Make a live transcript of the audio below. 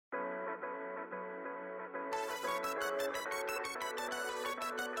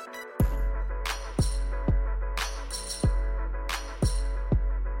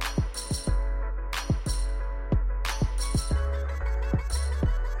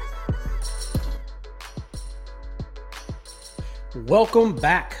Welcome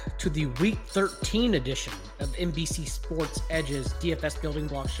back to the Week 13 edition of NBC Sports Edge's DFS Building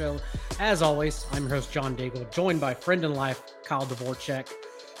Block Show. As always, I'm your host, John Daigle, joined by friend in life, Kyle Dvorchak.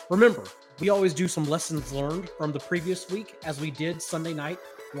 Remember, we always do some lessons learned from the previous week, as we did Sunday night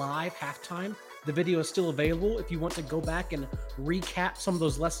live halftime. The video is still available if you want to go back and recap some of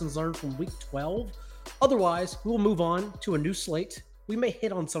those lessons learned from Week 12. Otherwise, we will move on to a new slate. We may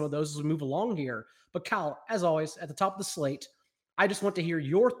hit on some of those as we move along here. But Kyle, as always, at the top of the slate, I just want to hear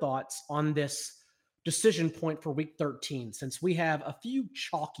your thoughts on this decision point for Week 13, since we have a few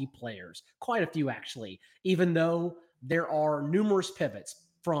chalky players, quite a few actually, even though there are numerous pivots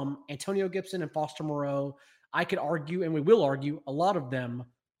from Antonio Gibson and Foster Moreau. I could argue, and we will argue, a lot of them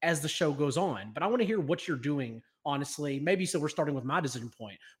as the show goes on. But I want to hear what you're doing, honestly. Maybe so we're starting with my decision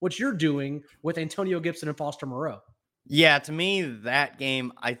point. What you're doing with Antonio Gibson and Foster Moreau. Yeah, to me, that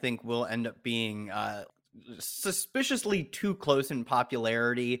game, I think, will end up being suspiciously too close in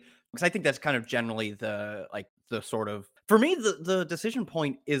popularity, because I think that's kind of generally the sort of, for me, the decision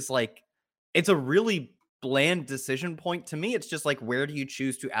point is like, it's a really bland decision point. To me, it's just like, where do you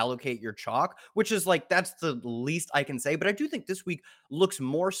choose to allocate your chalk, which is like, that's the least I can say. But I do think this week looks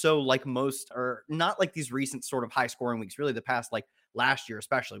more so like most, or not like these recent sort of high scoring weeks, really the past, like last year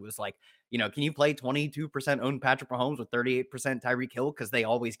especially, was like, can you play 22% owned Patrick Mahomes with 38% Tyreek Hill? Because they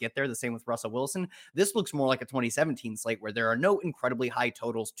always get there. The same with Russell Wilson. This looks more like a 2017 slate where there are no incredibly high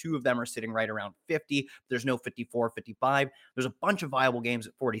totals. Two of them are sitting right around 50. There's no 54, 55. There's a bunch of viable games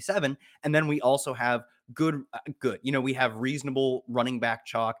at 47. And then we also have good. We have reasonable running back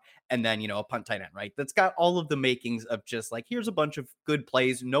chalk, and then, a punt tight end, right? That's got all of the makings of just like, here's a bunch of good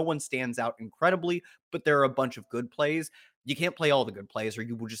plays. No one stands out incredibly, but there are a bunch of good plays. You can't play all the good plays or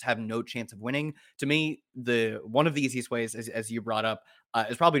you will just have no chance of winning. To me, one of the easiest ways, as you brought up,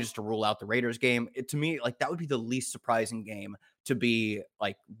 is probably just to rule out the Raiders game. To me, like, that would be the least surprising game to be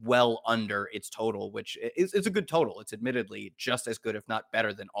like well under its total, which is a good total. It's admittedly just as good, if not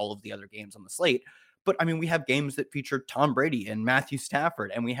better, than all of the other games on the slate. But I mean, we have games that feature Tom Brady and Matthew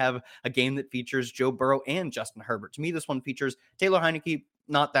Stafford, and we have a game that features Joe Burrow and Justin Herbert. To me, this one features Taylor Heineke,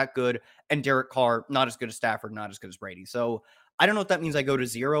 not that good, and Derek Carr, not as good as Stafford, not as good as Brady. So I don't know if that means I go to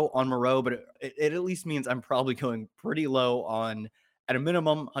 0 on Moreau, but it at least means I'm probably going pretty low on, at a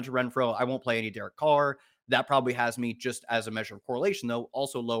minimum, Hunter Renfrow. I won't play any Derek Carr. That probably has me, just as a measure of correlation, though,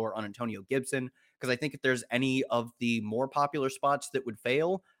 also lower on Antonio Gibson, because I think if there's any of the more popular spots that would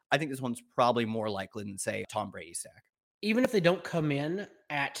fail, I think this one's probably more likely than, say, Tom Brady's stack. Even if they don't come in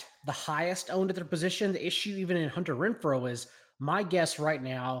at the highest owned at their position, the issue even in Hunter Renfrow is, my guess right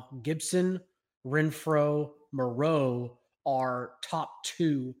now, Gibson, Renfrow, Moreau are top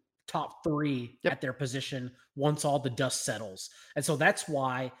 2, top 3 at their position once all the dust settles. And so that's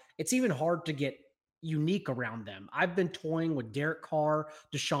why it's even hard to get unique around them. I've been toying with Derek Carr,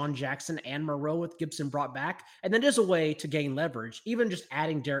 Deshaun Jackson, and Moreau with Gibson brought back. And that is a way to gain leverage, even just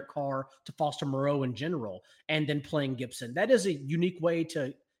adding Derek Carr to Foster Moreau in general, and then playing Gibson. That is a unique way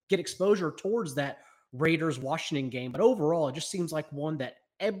to get exposure towards that Raiders-Washington game. But overall, it just seems like one that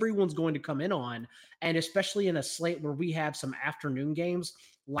everyone's going to come in on. And especially in a slate where we have some afternoon games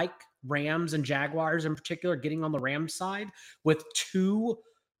like Rams and Jaguars in particular, getting on the Rams side with 2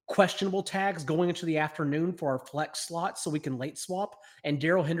 questionable tags going into the afternoon for our flex slots so we can late swap. And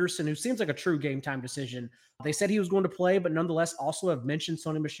Darrell Henderson, who seems like a true game time decision. They said he was going to play, but nonetheless also have mentioned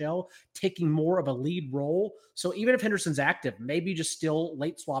Sony Michel taking more of a lead role. So even if Henderson's active, maybe just still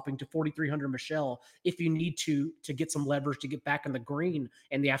late swapping to 4,300 Michel if you need to get some leverage to get back in the green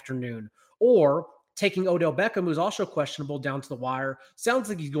in the afternoon. Or taking Odell Beckham, who's also questionable down to the wire. Sounds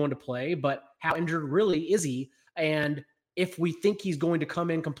like he's going to play, but how injured really is he? And if we think he's going to come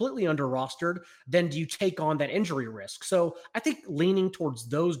in completely under rostered, then do you take on that injury risk? So I think leaning towards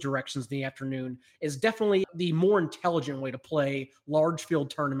those directions in the afternoon is definitely the more intelligent way to play large field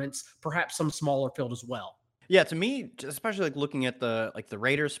tournaments, perhaps some smaller field as well. Yeah, to me, especially like looking at the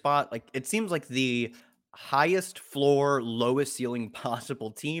Raiders spot, like it seems like the highest floor, lowest ceiling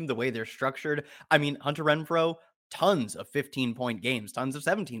possible team, the way they're structured. I mean, Hunter Renfrow, tons of 15-point games, tons of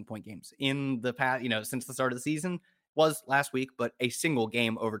 17-point games in the past, since the start of the season. Was last week, but a single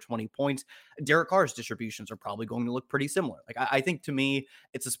game over 20 points. Derek Carr's distributions are probably going to look pretty similar. Like, I think to me,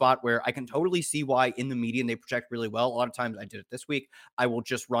 it's a spot where I can totally see why in the median they project really well. A lot of times I did it this week. I will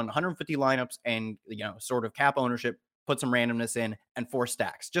just run 150 lineups and, sort of cap ownership, put some randomness in, and 4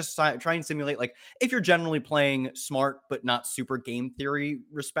 stacks. Just try and simulate, like, if you're generally playing smart but not super game theory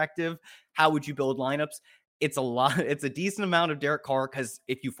respective, how would you build lineups? It's a lot. It's a decent amount of Derek Carr because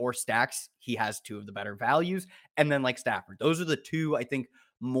if you force stacks, he has 2 of the better values. And then like Stafford. Those are the 2, I think,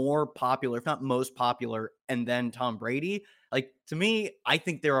 more popular, if not most popular. And then Tom Brady. Like, to me, I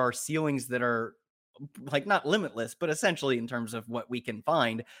think there are ceilings that are like not limitless, but essentially in terms of what we can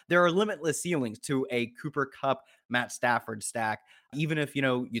find, there are limitless ceilings to a Cooper Cup, Matt Stafford stack. Even if,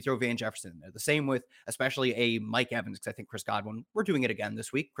 you throw Van Jefferson in there, the same with especially a Mike Evans, because I think Chris Godwin, we're doing it again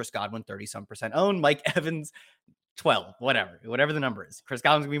this week. Chris Godwin, 30 some percent owned. Mike Evans, 12, whatever the number is. Chris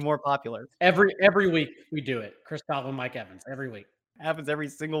Godwin's gonna be more popular. Every week we do it. Chris Godwin, Mike Evans, every week. Happens every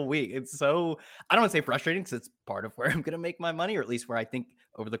single week. It's so, I don't want to say frustrating because it's part of where I'm going to make my money, or at least where I think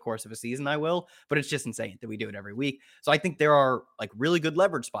over the course of a season I will. But it's just insane that we do it every week. So I think there are like really good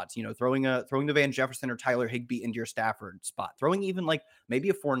leverage spots. Throwing the Van Jefferson or Tyler Higbee into your Stafford spot, throwing even like maybe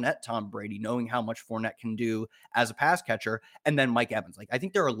a Fournette Tom Brady, knowing how much Fournette can do as a pass catcher, and then Mike Evans. Like, I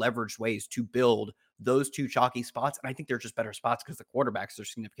think there are leveraged ways to build those 2 chalky spots, and I think they're just better spots because the quarterbacks are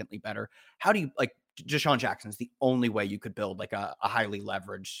significantly better. How do you like? Deshaun Jackson is the only way you could build like a highly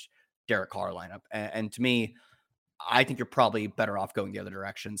leveraged Derek Carr lineup. And to me, I think you're probably better off going the other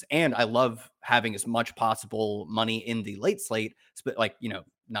directions. And I love having as much possible money in the late slate, like,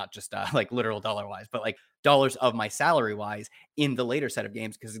 not just like literal dollar wise, but like dollars of my salary wise in the later set of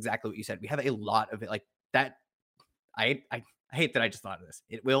games. Cause exactly what you said, we have a lot of it like that. I hate that I just thought of this.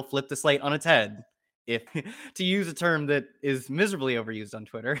 It will flip the slate on its head. If to use a term that is miserably overused on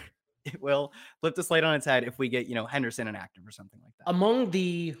Twitter, it will flip the slate on its head if we get, Henderson inactive or something like that. Among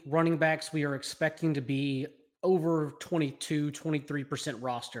the running backs we are expecting to be over 22, 23%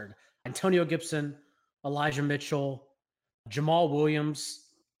 rostered, Antonio Gibson, Elijah Mitchell, Jamal Williams,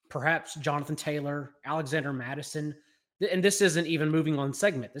 perhaps Jonathan Taylor, Alexander Madison. And this isn't even moving on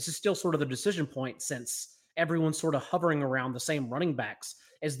segment. This is still sort of the decision point since everyone's sort of hovering around the same running backs.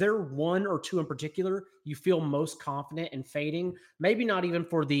 Is there one or two in particular you feel most confident in fading? Maybe not even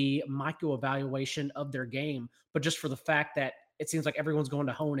for the micro evaluation of their game, but just for the fact that it seems like everyone's going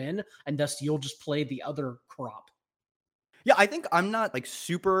to hone in and thus you'll just play the other crop. Yeah, I think I'm not like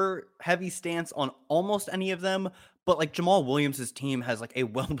super heavy stance on almost any of them, but like Jamal Williams' team has like a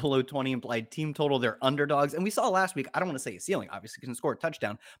well below 20 implied team total. They're underdogs. And we saw last week, I don't want to say a ceiling, obviously, because he can score a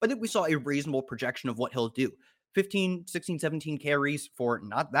touchdown, but I think we saw a reasonable projection of what he'll do. 15, 16, 17 carries for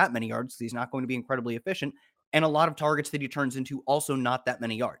not that many yards, because he's not going to be incredibly efficient. And a lot of targets that he turns into also not that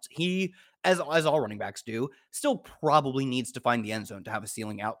many yards. He, as all running backs do, still probably needs to find the end zone to have a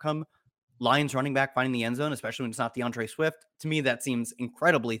ceiling outcome. Lions running back finding the end zone, especially when it's not DeAndre Swift, to me, that seems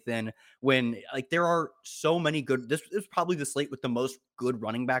incredibly thin when like there are so many good. This is probably the slate with the most good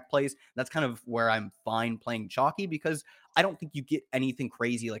running back plays. That's kind of where I'm fine playing chalky because I don't think you get anything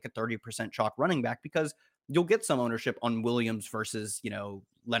crazy like a 30% chalk running back because you'll get some ownership on Williams versus,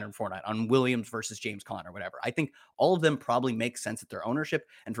 Leonard Fournette, on Williams versus James Conner, or whatever. I think all of them probably make sense at their ownership.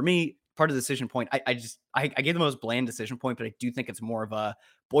 And for me, part of the decision point, I gave the most bland decision point, but I do think it's more of a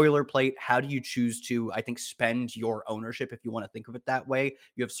boilerplate. How do you choose to, I think, spend your ownership if you want to think of it that way?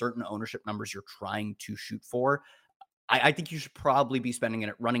 You have certain ownership numbers you're trying to shoot for. I think you should probably be spending it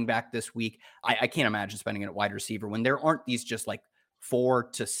at running back this week. I can't imagine spending it at wide receiver when there aren't these just like 4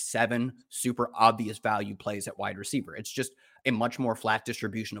 to 7 super obvious value plays at wide receiver. It's just a much more flat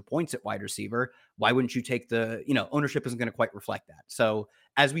distribution of points at wide receiver. Why wouldn't you take ownership isn't going to quite reflect that. So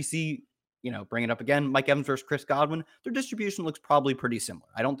as we see, bring it up again, Mike Evans versus Chris Godwin, their distribution looks probably pretty similar.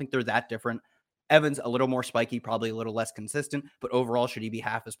 I don't think they're that different. Evans, a little more spiky, probably a little less consistent, but overall, should he be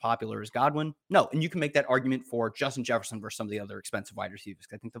half as popular as Godwin? No. And you can make that argument for Justin Jefferson versus some of the other expensive wide receivers.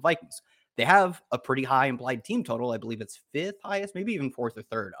 I think the Vikings, they have a pretty high implied team total. I believe it's 5th highest, maybe even 4th or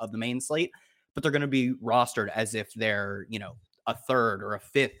 3rd of the main slate, but they're going to be rostered as if they're, a 3rd or a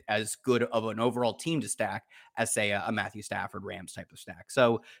 5th as good of an overall team to stack as, say, a Matthew Stafford Rams type of stack.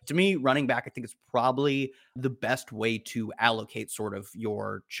 So to me, running back, I think it's probably the best way to allocate sort of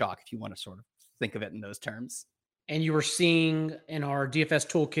your chalk if you want to sort of think of it in those terms. And you were seeing in our DFS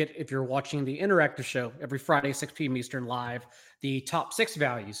toolkit, if you're watching the interactive show every Friday, 6 p.m. Eastern live, the top 6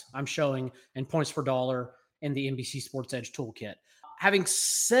 values I'm showing in points per dollar in the NBC Sports Edge toolkit. Having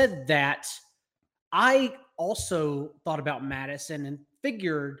said that, I also thought about Madison and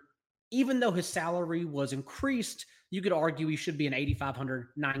figured even though his salary was increased, you could argue he should be an 8,500,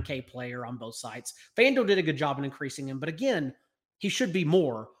 9K player on both sides. FanDuel did a good job in increasing him, but again, he should be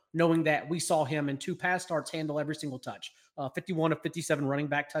more, knowing that we saw him in 2 pass starts handle every single touch. 51 of 57 running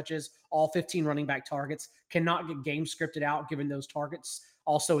back touches, all 15 running back targets, cannot get game scripted out given those targets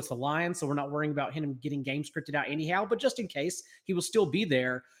Also, it's the Lions, so we're not worrying about him getting game scripted out anyhow. But just in case, he will still be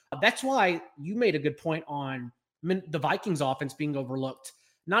there. That's why you made a good point on the Vikings offense being overlooked.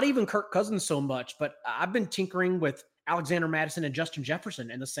 Not even Kirk Cousins so much, but I've been tinkering with Alexander Madison and Justin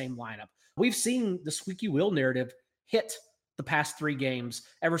Jefferson in the same lineup. We've seen the squeaky wheel narrative hit the past 3 games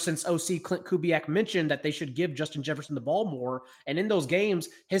ever since OC Clint Kubiak mentioned that they should give Justin Jefferson the ball more. And in those games,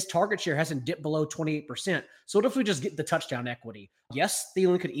 his target share hasn't dipped below 28%. So what if we just get the touchdown equity? Yes,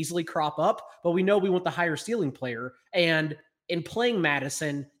 Thielen could easily crop up, but we know we want the higher ceiling player. And in playing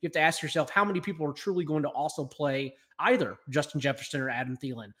Madison, you have to ask yourself how many people are truly going to also play either Justin Jefferson or Adam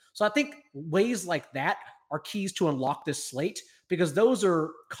Thielen. So I think ways like that are keys to unlock this slate because those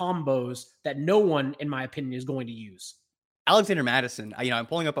are combos that no one, in my opinion, is going to use. Alexander Madison, I'm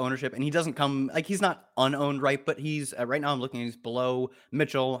pulling up ownership, and he doesn't come like he's not unowned, right? But he's right now. I'm looking; he's below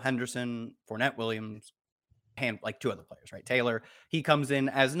Mitchell, Henderson, Fournette, Williams, and like 2 other players, right? Taylor, he comes in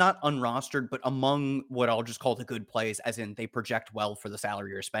as not unrostered, but among what I'll just call the good plays, as in they project well for the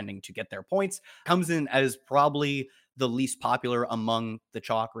salary you're spending to get their points. Comes in as probably the least popular among the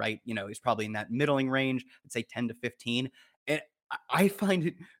chalk, right? He's probably in that middling range. I'd say 10 to 15. And I find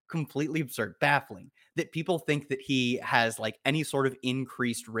it completely absurd, baffling that people think that he has like any sort of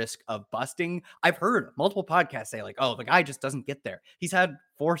increased risk of busting. I've heard multiple podcasts say like, oh, the guy just doesn't get there. He's had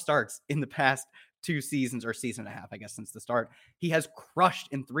 4 starts in the past 2 seasons or season and a half, I guess, since the start. He has crushed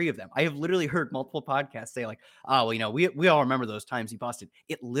in 3 of them. I have literally heard multiple podcasts say like, oh, well, we all remember those times he busted.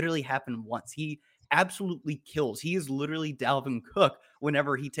 It literally happened once. He absolutely kills. He is literally Dalvin Cook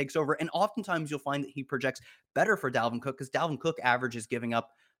whenever he takes over. And oftentimes you'll find that he projects better for Dalvin Cook because Dalvin Cook averages giving up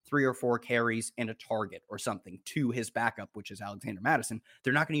 3 or 4 carries and a target or something to his backup, which is Alexander Madison.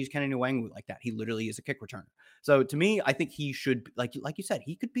 They're not going to use Kenny Nwangwu like that. He literally is a kick returner. So to me, I think he should, like you said,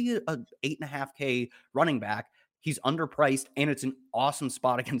 he could be a 8.5K running back. He's underpriced, and it's an awesome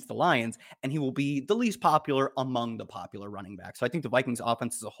spot against the Lions, and he will be the least popular among the popular running backs. So I think the Vikings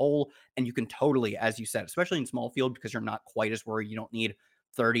offense as a whole, and you can totally, as you said, especially in small field, because you're not quite as worried. You don't need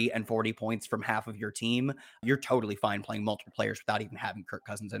 30 and 40 points from half of your team. You're totally fine playing multiple players without even having Kirk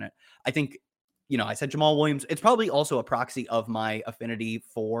Cousins in it. I think, I said Jamal Williams. It's probably also a proxy of my affinity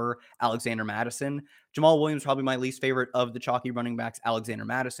for Alexander Madison. Jamal Williams, probably my least favorite of the chalky running backs. Alexander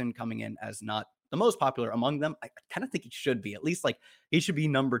Madison coming in as not the most popular among them. I kind of think he should be, at least like he should be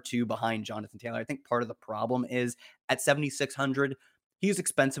number 2 behind Jonathan Taylor. I think part of the problem is at 7,600, he's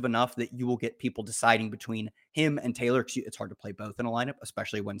expensive enough that you will get people deciding between him and Taylor. It's hard to play both in a lineup,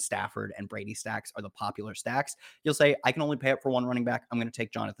 especially when Stafford and Brady stacks are the popular stacks. You'll say, I can only pay up for one running back. I'm going to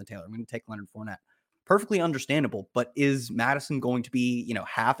take Jonathan Taylor. I'm going to take Leonard Fournette. Perfectly understandable, but is Madison going to be,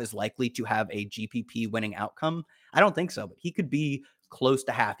 half as likely to have a GPP winning outcome? I don't think so, but he could be close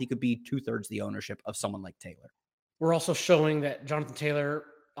to half. He could be 2/3 the ownership of someone like Taylor. We're also showing that Jonathan Taylor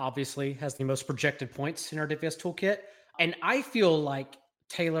obviously has the most projected points in our DFS toolkit. And I feel like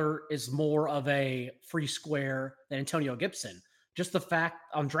Taylor is more of a free square than Antonio Gibson. Just the fact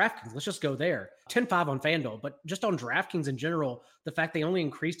on DraftKings, let's just go there. 10-5 on FanDuel, but just on DraftKings in general, the fact they only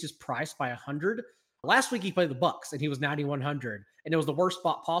increased his price by 100. Last week he played the Bucks and he was 9,100, and it was the worst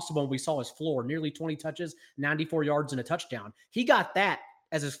spot possible. And we saw his floor, nearly 20 touches, 94 yards, and a touchdown. He got that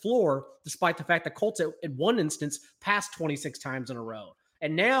as his floor, despite the fact that Colts in one instance passed 26 times in a row.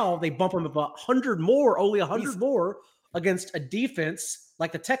 And now they bump him about 100 more, only 100 more against a defense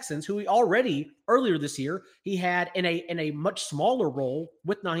like the Texans, who he already earlier this year he had in a much smaller role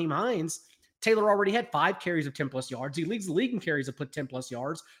with Naheem Hines. Taylor already had 5 carries of 10 plus yards. He leads the league in carries of 10 plus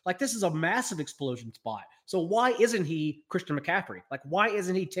yards. Like, this is a massive explosion spot. So why isn't he Christian McCaffrey? Like, why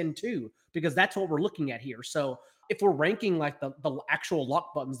isn't he 10-2? Because that's what we're looking at here. So if we're ranking like the actual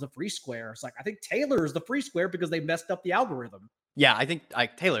lock buttons, the free square, it's like, I think Taylor is the free square because they messed up the algorithm. Yeah, I think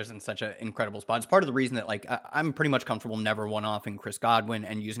Taylor's in such an incredible spot. It's part of the reason that I'm pretty much comfortable never one-offing Chris Godwin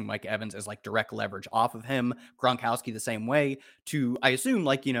and using Mike Evans as like direct leverage off of him. Gronkowski the same way. To I assume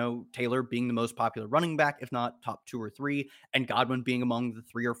Taylor being the most popular running back, if not top 2 or 3, and Godwin being among the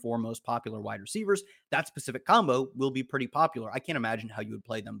 3 or 4 most popular wide receivers. That specific combo will be pretty popular. I can't imagine how you would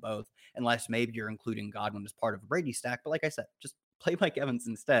play them both unless maybe you're including Godwin as part of a Brady stack. But like I said, just play Mike Evans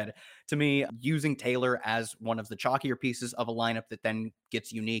instead. To me, using Taylor as one of the chalkier pieces of a lineup that then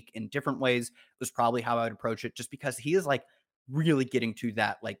gets unique in different ways was probably how I would approach it, just because he is like really getting to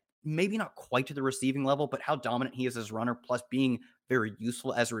that, like maybe not quite to the receiving level, but how dominant he is as a runner, plus being very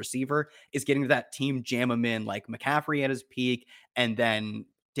useful as a receiver, is getting to that team jam him in like McCaffrey at his peak, and then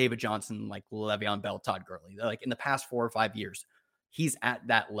David Johnson, like Le'Veon Bell, Todd Gurley. Like in the past 4 or 5 years, he's at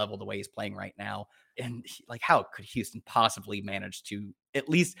that level the way he's playing right now. And like, how could Houston possibly manage to at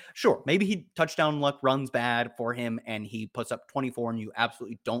least, sure, maybe he touchdown luck runs bad for him and he puts up 24 and you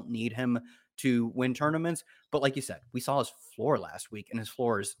absolutely don't need him to win tournaments. But like you said, we saw his floor last week and his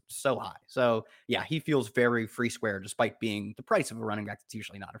floor is so high. So yeah, he feels very free square despite being the price of a running back that's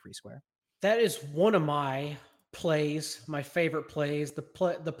usually not a free square. That is one of my plays, my favorite plays, the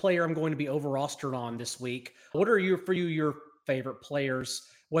player I'm going to be over rostered on this week. What are your favorite players,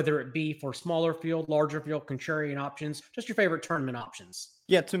 whether it be for smaller field, larger field, contrarian options, just your favorite tournament options?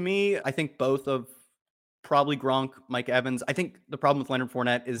 Yeah, to me, I think both of probably Gronk, Mike Evans. I think the problem with Leonard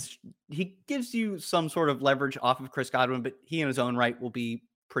Fournette is he gives you some sort of leverage off of Chris Godwin, but he in his own right will be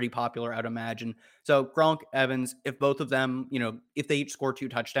pretty popular, I'd imagine. So Gronk, Evans, if both of them, if they each score 2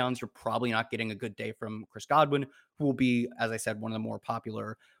 touchdowns, you're probably not getting a good day from Chris Godwin, who will be, as I said, one of the more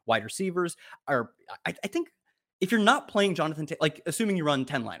popular wide receivers. Or I think if you're not playing Jonathan, like assuming you run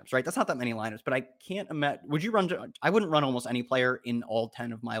 10 lineups, right? That's not that many lineups, but I can't imagine. Would you run? I wouldn't run almost any player in all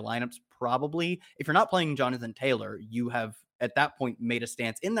 10 of my lineups, probably. If you're not playing Jonathan Taylor, you have at that point made a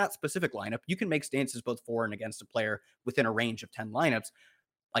stance in that specific lineup. You can make stances both for and against a player within a range of 10 lineups.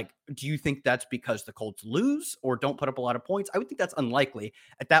 Like, do you think that's because the Colts lose or don't put up a lot of points? I would think that's unlikely.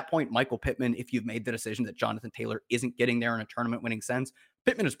 At that point, Michael Pittman, if you've made the decision that Jonathan Taylor isn't getting there in a tournament winning sense,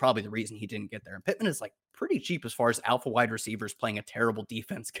 Pittman is probably the reason he didn't get there. And Pittman is like pretty cheap as far as alpha wide receivers playing a terrible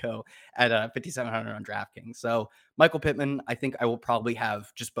defense go at 5,700 on DraftKings. So Michael Pittman, I think I will probably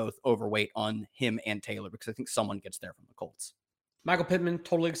have just both overweight on him and Taylor because I think someone gets there from the Colts. Michael Pittman,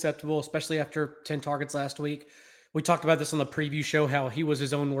 totally acceptable, especially after 10 targets last week. We talked about this on the preview show, how he was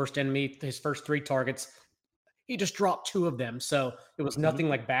his own worst enemy. His first 3 targets, he just dropped 2 of them. So it was nothing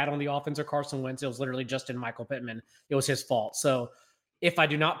like bad on the offense or Carson Wentz. It was literally just in Michael Pittman. It was his fault. So if I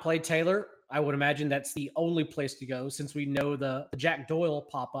do not play Taylor, I would imagine that's the only place to go since we know the Jack Doyle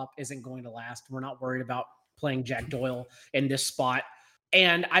pop up isn't going to last. We're not worried about playing Jack Doyle in this spot.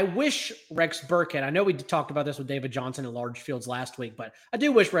 And I wish Rex Burkhead, I know we talked about this with David Johnson in large fields last week, but I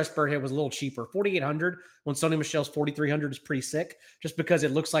do wish Rex Burkhead was a little cheaper. 4,800 when Sony Michel's 4,300 is pretty sick just because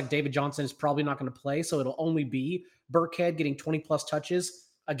it looks like David Johnson is probably not going to play. So it'll only be Burkhead getting 20 plus touches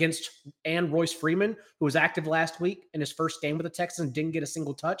against and Royce Freeman, who was active last week in his first game with the Texans, didn't get a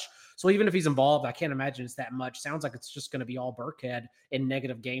single touch. So even if he's involved, I can't imagine it's that much. Sounds like it's just going to be all Burkhead in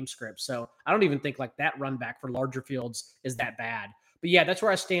negative game scripts. So I don't even think like that run back for larger fields is that bad. But yeah, that's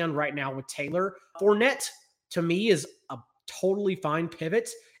where I stand right now with Taylor. Fournette, to me, is a totally fine pivot.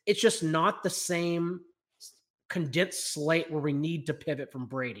 It's just not the same condensed slate where we need to pivot from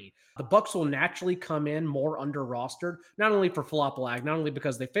Brady. The Bucs will naturally come in more under rostered, not only for flop lag, not only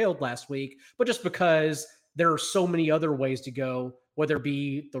because they failed last week, but just because there are so many other ways to go, whether it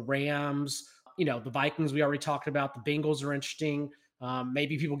be the Rams, the Vikings we already talked about, the Bengals are interesting.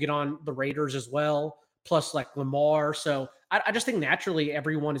 Maybe people get on the Raiders as well, plus like Lamar. So I just think naturally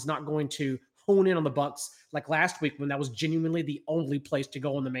everyone is not going to hone in on the Bucs like last week when that was genuinely the only place to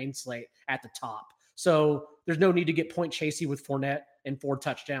go on the main slate at the top. So there's no need to get point chasey with Fournette and 4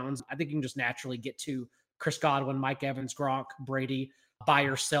 touchdowns. I think you can just naturally get to Chris Godwin, Mike Evans, Gronk, Brady by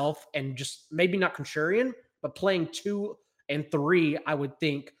yourself and just maybe not contrarian, but playing 2 and 3, I would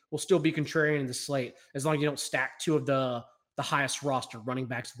think will still be contrarian in the slate as long as you don't stack 2 of the highest roster running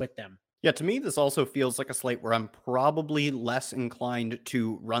backs with them. Yeah, to me, this also feels like a slate where I'm probably less inclined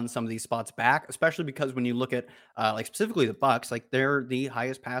to run some of these spots back, especially because when you look at like specifically the Bucks, like they're the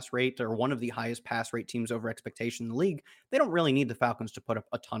highest pass rate or one of the highest pass rate teams over expectation in the league. They don't really need the Falcons to put up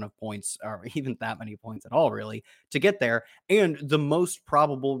a ton of points or even that many points at all, really, to get there. And the most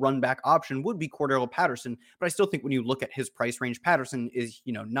probable run back option would be Cordero Patterson. But I still think when you look at his price range, Patterson is,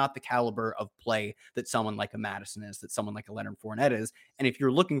 not the caliber of play that someone like a Madison is, that someone like a Leonard Fournette is. And if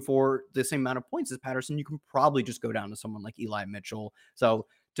you're looking for the same amount of points as Patterson, you can probably just go down to someone like Eli Mitchell. So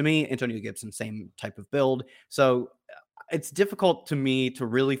to me, Antonio Gibson, same type of build. So it's difficult to me to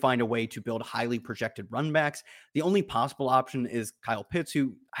really find a way to build highly projected run backs. The only possible option is Kyle Pitts,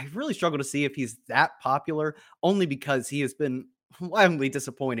 who I really struggle to see if he's that popular, only because he has been wildly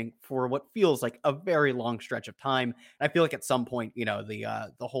disappointing for what feels like a very long stretch of time. And I feel like at some point, the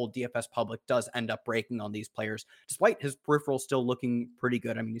whole DFS public does end up breaking on these players, despite his peripheral still looking pretty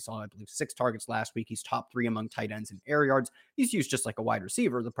good. I mean, you saw, I believe, 6 targets last week. He's top 3 among tight ends in air yards. He's used just like a wide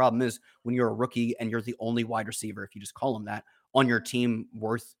receiver. The problem is when you're a rookie and you're the only wide receiver, if you just call him that, on your team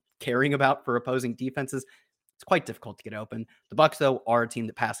worth caring about for opposing defenses, it's quite difficult to get open. The Bucs, though, are a team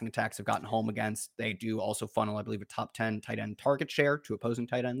that passing attacks have gotten home against. They do also funnel, I believe, a top 10 tight end target share to opposing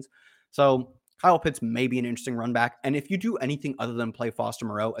tight ends. So Kyle Pitts may be an interesting run back. And if you do anything other than play Foster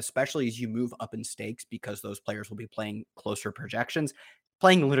Moreau, especially as you move up in stakes, because those players will be playing closer projections,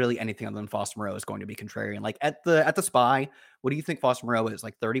 playing literally anything other than Foster Moreau is going to be contrarian. Like at the SPY, what do you think Foster Moreau is?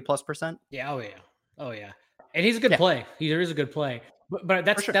 Like 30+%? Yeah, oh yeah. Oh yeah. And he's a good Yeah, play. There is a good play. But for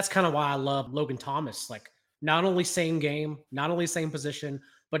that's sure. that's kind of why I love Logan Thomas. Like not only same game, not only same position,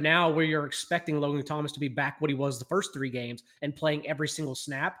 but now where you're expecting Logan Thomas to be back what he was the first 3 games and playing every single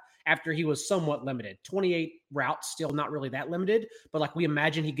snap after he was somewhat limited. 28 routes, still not really that limited, but like we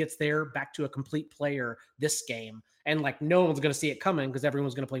imagine he gets there back to a complete player this game. And like no one's going to see it coming because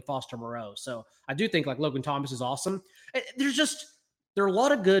everyone's going to play Foster Moreau. So I do think like Logan Thomas is awesome. There are a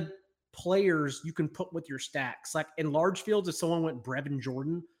lot of good players you can put with your stacks. Like in large fields, if someone went Brevin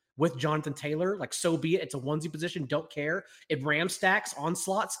Jordan with Jonathan Taylor, like so be it. It's a onesie position, don't care. If Ram stacks on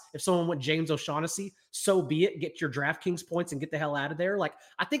slots, if someone went James O'Shaughnessy, so be it. Get your DraftKings points and get the hell out of there. Like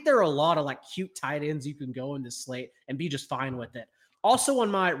I think there are a lot of like cute tight ends you can go in this slate and be just fine with it. Also on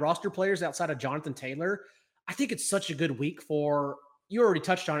my roster players outside of Jonathan Taylor, I think it's such a good week for, you already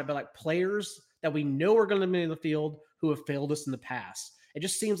touched on it, but like players that we know are going to be in the field who have failed us in the past. It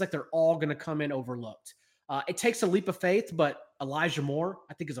just seems like they're all going to come in overlooked. It takes a leap of faith, but Elijah Moore,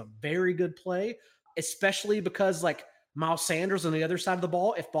 I think, is a very good play, especially because like Miles Sanders on the other side of the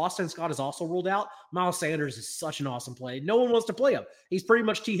ball. If Boston Scott is also ruled out, Miles Sanders is such an awesome play. No one wants to play him. He's pretty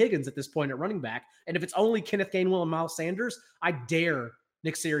much T. Higgins at this point at running back. And if it's only Kenneth Gainwell and Miles Sanders, I dare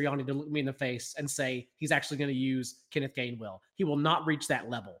Nick Sirianni to look me in the face and say he's actually going to use Kenneth Gainwell. He will not reach that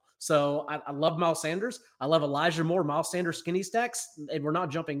level. So I love Miles Sanders. I love Elijah Moore, Miles Sanders skinny stacks. And we're not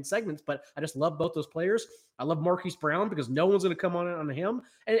jumping segments, but I just love both those players. I love Marquise Brown because no one's going to come on him.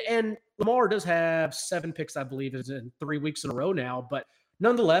 And Lamar does have 7 picks, I believe, is in 3 weeks in a row now. But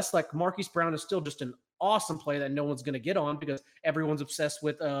nonetheless, like Marquise Brown is still just an awesome play that no one's going to get on because everyone's obsessed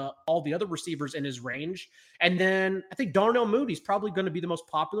with all the other receivers in his range. And then I think Darnell Moody's probably going to be the most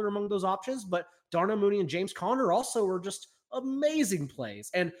popular among those options, but Darnell Mooney and James Conner also are just amazing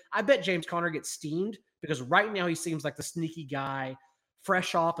plays. And I bet James Conner gets steamed because right now he seems like the sneaky guy,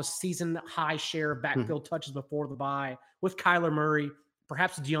 fresh off a season high share of backfield touches before the bye with Kyler Murray,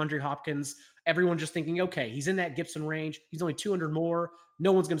 perhaps DeAndre Hopkins. Everyone just thinking, okay, he's in that Gibson range. He's only 200 more.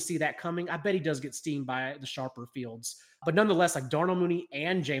 No one's going to see that coming. I bet he does get steamed by the sharper fields. But nonetheless, like Darnell Mooney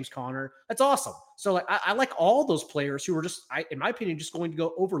and James Conner, that's awesome. So like I like all those players who are just, in my opinion, just going to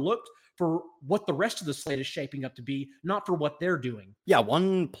go overlooked for what the rest of the slate is shaping up to be, not for what they're doing. Yeah,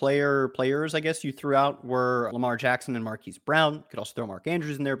 players, I guess you threw out were Lamar Jackson and Marquise Brown. You could also throw Mark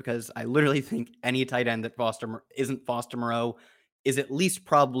Andrews in there because I literally think any tight end that isn't Foster Moreau is at least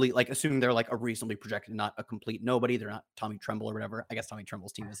probably, like, assuming they're like a reasonably projected, not a complete nobody. They're not Tommy Tremble or whatever. I guess Tommy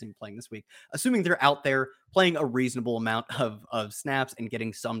Tremble's team isn't even playing this week. Assuming they're out there playing a reasonable amount of snaps and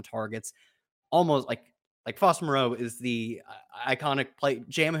getting some targets, almost like Foster Moreau is the iconic play.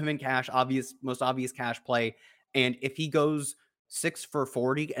 Jam him in cash, most obvious cash play. And if he goes 6 for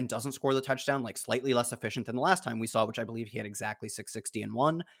 40 and doesn't score the touchdown, like slightly less efficient than the last time we saw, which I believe he had exactly 660 and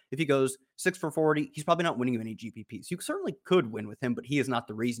 1. If he goes 6 for 40, he's probably not winning you any GPPs. You certainly could win with him, but he is not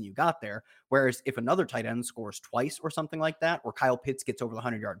the reason you got there. Whereas if another tight end scores twice or something like that, or Kyle Pitts gets over the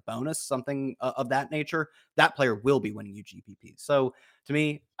 100-yard bonus, something of that nature, that player will be winning you GPPs. So to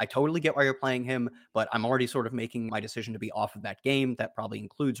me, I totally get why you're playing him, but I'm already sort of making my decision to be off of that game. That probably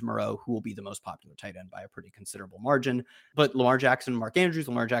includes Moreau, who will be the most popular tight end by a pretty considerable margin. But Lamar Jackson, Mark Andrews,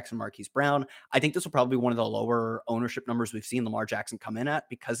 Lamar Jackson, Marquise Brown, I think this will probably be one of the lower ownership numbers we've seen Lamar Jackson come in at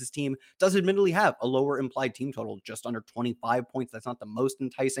because his team does admittedly have a lower implied team total, just under 25 points. That's not the most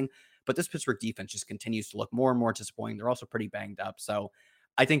enticing, but this Pittsburgh defense just continues to look more and more disappointing. They're also pretty banged up. So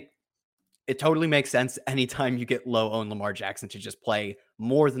I think it totally makes sense anytime you get low owned Lamar Jackson to just play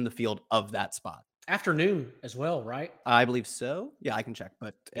more than the field of that spot. Afternoon as well, right? I believe so. Yeah, I can check,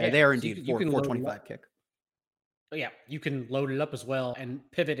 but Yeah, they are so indeed you can load 425 kick. Yeah, you can load it up as well and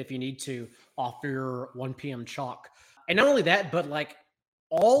pivot if you need to off your 1 p.m. chalk. And not only that, but like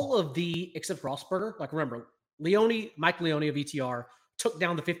all of the, except Rossberger, like remember, Mike Leone of ETR took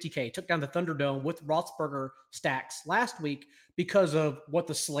down the 50K, took down the Thunderdome with Rossberger stacks last week because of what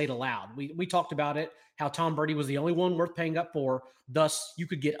the slate allowed. We talked about it, how Tom Brady was the only one worth paying up for. Thus, you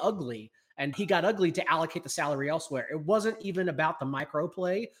could get ugly. And he got ugly to allocate the salary elsewhere. It wasn't even about the micro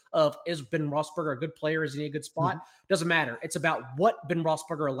play of, is Ben Roethlisberger a good player? Is he in a good spot? Doesn't matter. It's about what Ben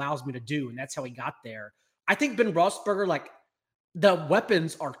Roethlisberger allows me to do. And that's how he got there. I think Ben Roethlisberger, like the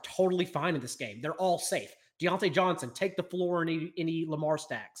weapons are totally fine in this game. They're all safe. Deontay Johnson, take the floor in any Lamar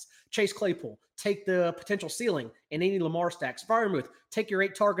stacks. Chase Claypool, take the potential ceiling in any Lamar stacks. Freiermuth, take your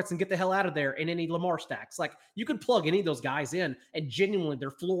 8 targets and get the hell out of there in any Lamar stacks. Like, you could plug any of those guys in, and genuinely,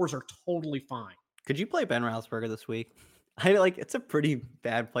 their floors are totally fine. Could you play Ben Roethlisberger this week? I like it's a pretty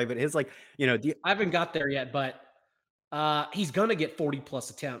bad play, but his like, I haven't got there yet, but he's going to get 40 plus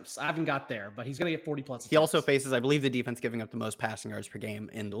attempts. I haven't got there, but he's going to get 40 plus attempts. He also faces, I believe, the defense giving up the most passing yards per game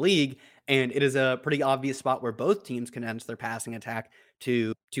in the league. And it is a pretty obvious spot where both teams condense their passing attack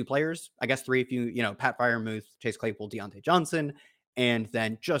to 2 players. I guess 3 if Pat Freiermuth, Chase Claypool, Deontay Johnson, and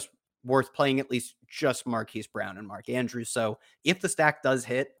then just worth playing at least just Marquise Brown and Mark Andrews. So if the stack does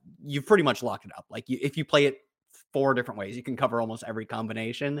hit, you've pretty much locked it up. Like if you play it 4 different ways, you can cover almost every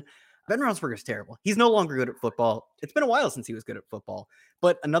combination. Ben Roethlisberger is terrible. He's no longer good at football. It's been a while since he was good at football.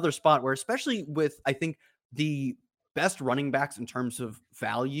 But another spot where, especially with, I think, the best running backs in terms of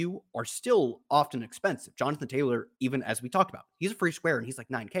value are still often expensive. Jonathan Taylor, even as we talked about, he's a free square and he's like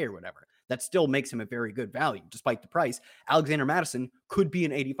 9K or whatever. That still makes him a very good value despite the price. Alexander Madison could be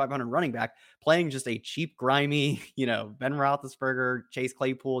an 8,500 running back playing just a cheap, grimy, Ben Roethlisberger, Chase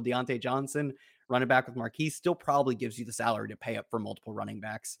Claypool, Deontay Johnson, running back with Marquise still probably gives you the salary to pay up for multiple running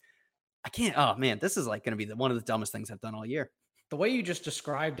backs. I can't. Oh man, this is like going to be one of the dumbest things I've done all year. The way you just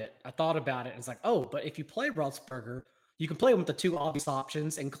described it, I thought about it. And it's like, oh, but if you play Roethlisberger, you can play him with the 2 obvious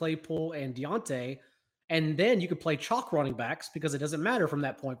options and Claypool and Deontay, and then you could play chalk running backs because it doesn't matter from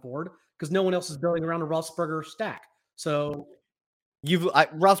that point forward because no one else is building around a Roethlisberger stack. So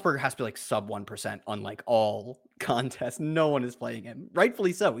Roethlisberger has to be like sub 1% on like all contests. No one is playing him.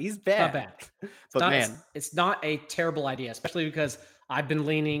 Rightfully so. He's bad. Not bad. But it's not a terrible idea, especially because I've been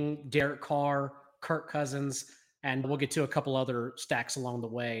leaning Derek Carr, Kirk Cousins, and we'll get to a couple other stacks along the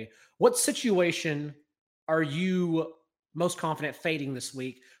way. What situation are you most confident fading this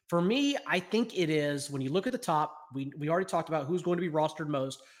week? For me, I think it is when you look at the top, we already talked about who's going to be rostered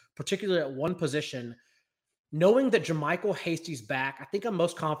most, particularly at one position. Knowing that JaMychal Hasty's back, I think I'm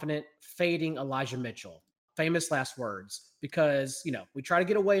most confident fading Elijah Mitchell. Famous last words, because, we try to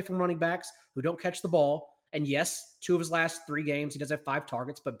get away from running backs who don't catch the ball. And yes, 2 of his last 3 games, he does have 5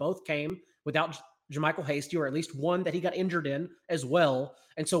 targets, but both came without JaMychal Hasty, or at least one that he got injured in as well.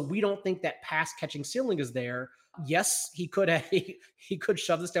 And so we don't think that pass catching ceiling is there. Yes, he could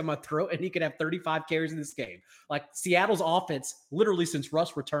shove this down my throat and he could have 35 carries in this game. Like, Seattle's offense, literally since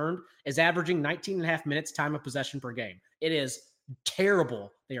Russ returned, is averaging 19 and a half minutes time of possession per game. It is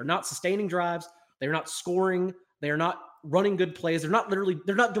terrible. They are not sustaining drives. They're not scoring. They are not running good plays. They're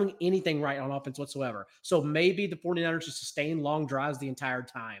not doing anything right on offense whatsoever. So maybe the 49ers just sustain long drives the entire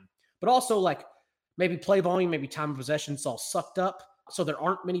time. But also, like, maybe play volume, maybe time of possession, it's all sucked up. So there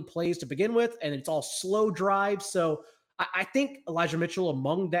aren't many plays to begin with, and it's all slow drives. So I think Elijah Mitchell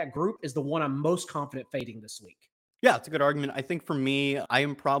among that group is the one I'm most confident fading this week. Yeah, it's a good argument. I think for me, I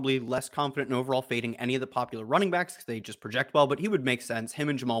am probably less confident in overall fading any of the popular running backs because they just project well, but he would make sense. Him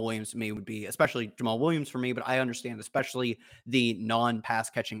and Jamal Williams to me would be, especially Jamal Williams for me, but I understand especially the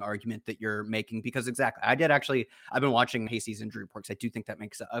non-pass catching argument that you're making because exactly, I've been watching Hasty's injury reports. I do think that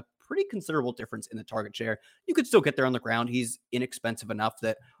makes a pretty considerable difference in the target share. You could still get there on the ground. He's inexpensive enough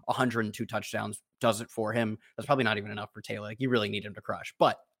that 102 touchdowns does it for him. That's probably not even enough for Taylor. Like, you really need him to crush,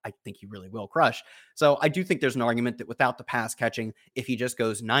 but I think he really will crush. So I do think there's an argument that without the pass catching, if he just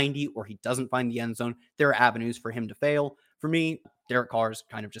goes 90 or he doesn't find the end zone, there are avenues for him to fail. For me, Derek Carr is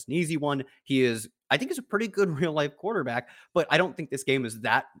kind of just an easy one. I think he's a pretty good real life quarterback, but I don't think this game is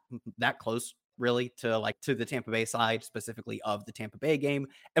that close really to the Tampa Bay side, specifically of the Tampa Bay game.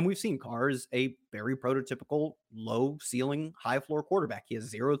 And we've seen Carr is a very prototypical low ceiling, high floor quarterback. He has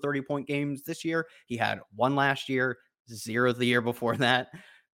 0 30-point games this year. He had 1 last year, 0 the year before that.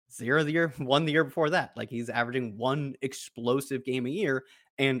 0 the year, 1 the year before that. Like, he's averaging 1 explosive game a year.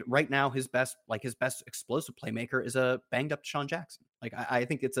 And right now his best explosive playmaker is a banged up Deshaun Jackson. Like, I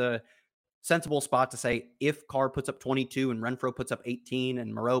think it's a sensible spot to say if Carr puts up 22 and Renfro puts up 18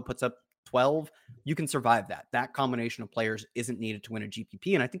 and Moreau puts up 12, you can survive that. That combination of players isn't needed to win a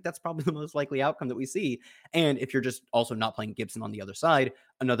GPP. And I think that's probably the most likely outcome that we see. And if you're just also not playing Gibson on the other side,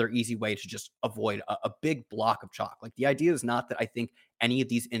 another easy way to just avoid a big block of chalk. Like, the idea is not that I think any of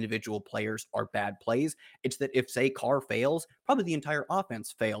these individual players are bad plays. It's that if, say, Carr fails, probably the entire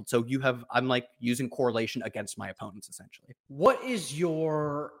offense failed. So I'm like using correlation against my opponents, essentially. What is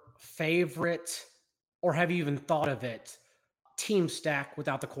your favorite, or have you even thought of it, team stack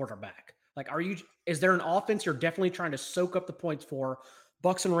without the quarterback? Like, is there an offense you're definitely trying to soak up the points for?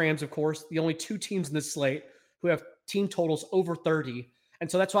 Bucks and Rams, of course, the only 2 teams in this slate who have team totals over 30. And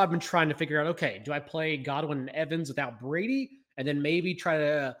so that's why I've been trying to figure out, okay, do I play Godwin and Evans without Brady? And then maybe try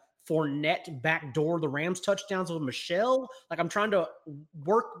to Fournette backdoor the Rams touchdowns with Michelle. Like I'm trying to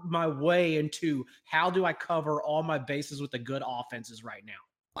work my way into how do I cover all my bases with the good offenses right now.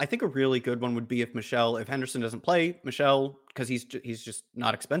 I think a really good one would be if Henderson doesn't play, Michelle, because he's just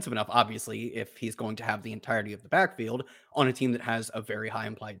not expensive enough, obviously, if he's going to have the entirety of the backfield on a team that has a very high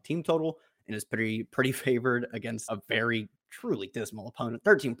implied team total and is pretty favored against a very truly dismal opponent.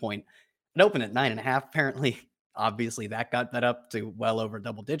 13 point. It opened at 9.5, apparently. Obviously, that got that up to well over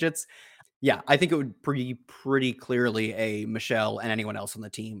double digits. Yeah, I think it would be pretty clearly a Michelle and anyone else on the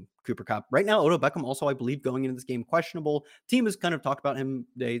team, Cooper Kupp. Right now, Odo Beckham also, I believe, going into this game, questionable. Team has kind of talked about him.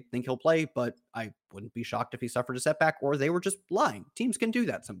 They think he'll play, but I wouldn't be shocked if he suffered a setback or they were just lying. Teams can do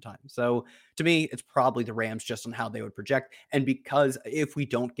that sometimes. So to me, it's probably the Rams just on how they would project. And because if we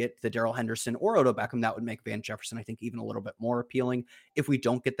don't get the Darrell Henderson or Odo Beckham, that would make Van Jefferson, I think, even a little bit more appealing. If we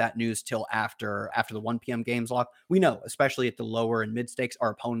don't get that news till after the 1 p.m. games lock, we know, especially at the lower and mid stakes,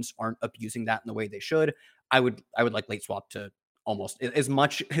 our opponents aren't abusing that in the way they should. I would like late swap to almost as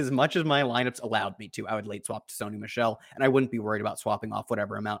much as my lineups allowed me to. I would late swap to Sony Michelle, and I wouldn't be worried about swapping off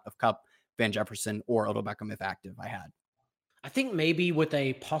whatever amount of Cup, Van Jefferson, or Odell Beckham if active I had. I think maybe with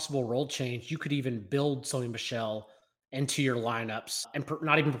a possible role change, you could even build Sony Michelle into your lineups and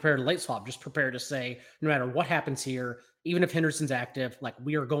not even prepare to late swap, just prepare to say, no matter what happens here, even if Henderson's active, like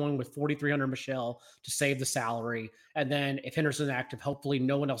we are going with 4,300 Michelle to save the salary. And then if Henderson's active, hopefully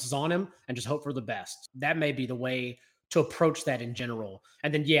no one else is on him and just hope for the best. That may be the way to approach that in general.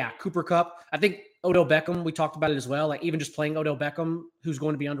 And then, yeah, Cooper Kupp, I think Odell Beckham, we talked about it as well. Like even just playing Odell Beckham, who's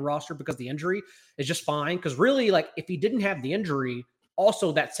going to be under roster because of the injury, is just fine. Because really, like if he didn't have the injury,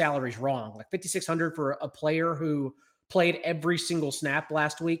 also that salary's wrong. Like 5,600 for a player who played every single snap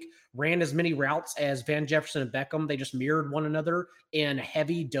last week, ran as many routes as Van Jefferson and Beckham. They just mirrored one another in a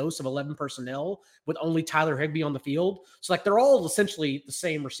heavy dose of 11 personnel with only Tyler Higbee on the field. So like they're all essentially the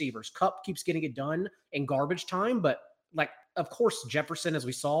same receivers. Kupp keeps getting it done in garbage time, but like of course Jefferson, as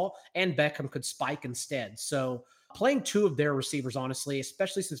we saw, and Beckham could spike instead. So playing two of their receivers, honestly,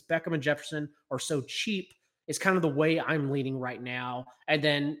 especially since Beckham and Jefferson are so cheap, is kind of the way I'm leaning right now. And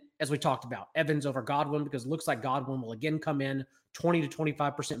then, as we talked about, Evans over Godwin, because it looks like Godwin will again come in 20 to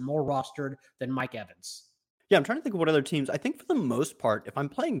 25% more rostered than Mike Evans. Yeah, I'm trying to think of what other teams. I think for the most part, if I'm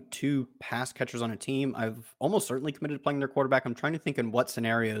playing two pass catchers on a team, I've almost certainly committed to playing their quarterback. I'm trying to think in what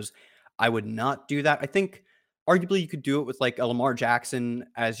scenarios I would not do that. I think arguably you could do it with like a Lamar Jackson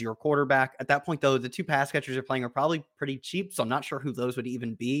as your quarterback. At that point, though, the two pass catchers you're playing are probably pretty cheap, so I'm not sure who those would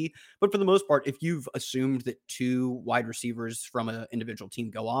even be. But for the most part, if you've assumed that two wide receivers from an individual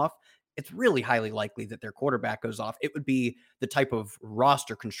team go off, it's really highly likely that their quarterback goes off. It would be the type of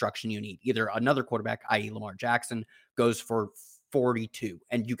roster construction you need. Either another quarterback, i.e., Lamar Jackson, goes for 42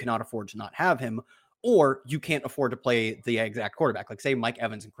 and you cannot afford to not have him, or you can't afford to play the exact quarterback. Like, say, Mike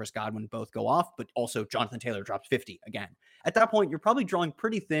Evans and Chris Godwin both go off, but also Jonathan Taylor drops 50 again. At that point, you're probably drawing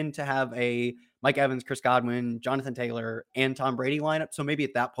pretty thin to have a Mike Evans, Chris Godwin, Jonathan Taylor, and Tom Brady lineup. So maybe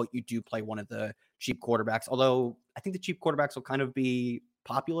at that point, you do play one of the cheap quarterbacks. Although I think the cheap quarterbacks will kind of be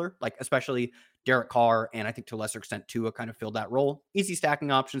popular, like especially Derek Carr, and I think to a lesser extent Tua kind of filled that role. Easy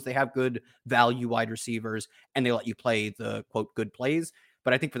stacking options. They have good value wide receivers, and they let you play the quote good plays.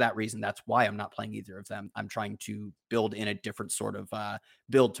 But I think for that reason, that's why I'm not playing either of them. I'm trying to build in a different sort of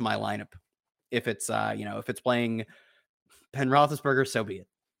build to my lineup. If it's if it's playing Ben Roethlisberger, so be it.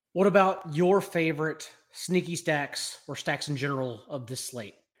 What about your favorite sneaky stacks or stacks in general of this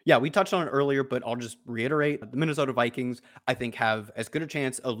slate? Yeah, we touched on it earlier, but I'll just reiterate. The Minnesota Vikings, I think, have as good a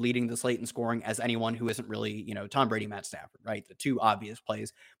chance of leading the slate in scoring as anyone who isn't really, Tom Brady, Matt Stafford, right? The two obvious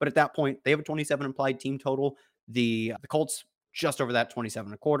plays. But at that point, they have a 27 implied team total. The Colts just over that 27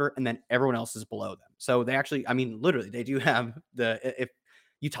 and a quarter, and then everyone else is below them. So they actually, I mean, literally, they do have if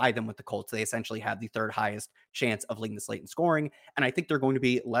you tie them with the Colts, they essentially have the third highest chance of leading the slate in scoring. And I think they're going to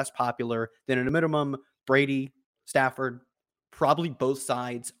be less popular than at a minimum Brady, Stafford, probably both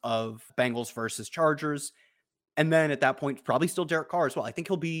sides of Bengals versus Chargers. And then at that point, probably still Derek Carr as well. I think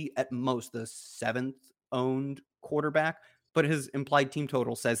he'll be at most the seventh owned quarterback, but his implied team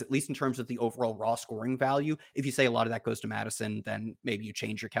total says, at least in terms of the overall raw scoring value, if you say a lot of that goes to Madison, then maybe you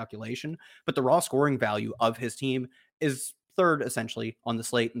change your calculation. But the raw scoring value of his team is third essentially on the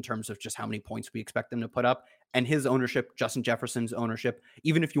slate in terms of just how many points we expect them to put up. And his ownership, Justin Jefferson's ownership,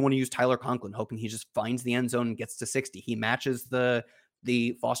 even if you want to use Tyler Conklin, hoping he just finds the end zone and gets to 60, he matches the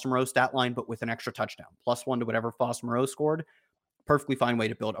Foster Moreau stat line, but with an extra touchdown, +1 to whatever Foster Moreau scored. Perfectly fine way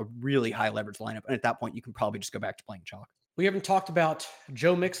to build a really high leverage lineup. And at that point, you can probably just go back to playing chalk. We haven't talked about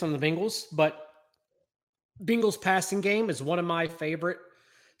Joe Mixon on the Bengals, but Bengals passing game is one of my favorite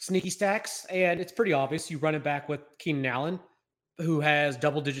sneaky stacks, and it's pretty obvious. You run it back with Keenan Allen. who has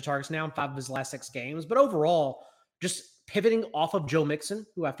double-digit targets now in 5 of his last 6 games. But overall, just pivoting off of Joe Mixon,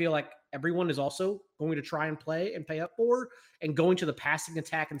 who I feel like everyone is also going to try and play and pay up for, and going to the passing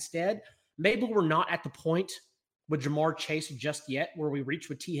attack instead. Maybe we're not at the point with Jamar Chase just yet where we reached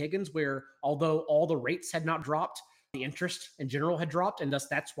with T. Higgins, where although all the rates had not dropped, the interest in general had dropped, and thus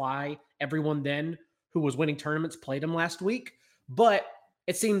that's why everyone then who was winning tournaments played him last week. But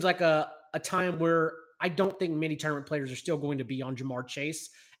it seems like a time where I don't think many tournament players are still going to be on Jamar Chase.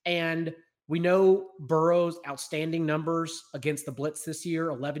 And we know Burrow's outstanding numbers against the blitz this year,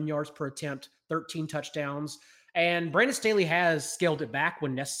 11 yards per attempt, 13 touchdowns. And Brandon Staley has scaled it back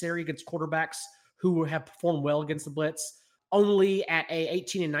when necessary against quarterbacks who have performed well against the blitz. Only at a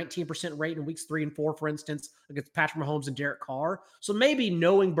 18 and 19% rate in weeks 3 and 4, for instance, against Patrick Mahomes and Derek Carr. So maybe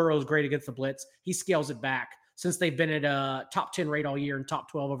knowing Burrow's great against the blitz, he scales it back since they've been at a top 10 rate all year and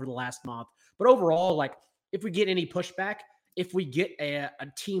top 12 over the last month. But overall, like if we get any pushback, if we get a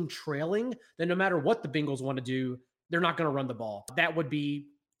team trailing, then no matter what the Bengals want to do, they're not going to run the ball. That would be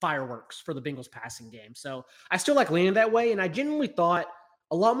fireworks for the Bengals passing game. So I still like leaning that way. And I genuinely thought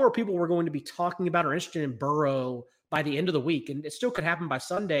a lot more people were going to be talking about or interested in Burrow by the end of the week. And it still could happen by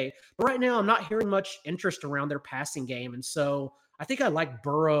Sunday. But right now, I'm not hearing much interest around their passing game. And so I think I like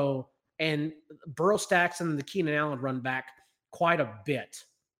Burrow and Burrow stacks and the Keenan Allen run back quite a bit.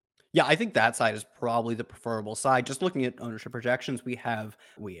 Yeah, I think that side is probably the preferable side. Just looking at ownership projections,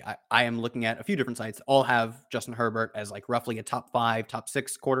 I am looking at a few different sites. All have Justin Herbert as like roughly a top 5, top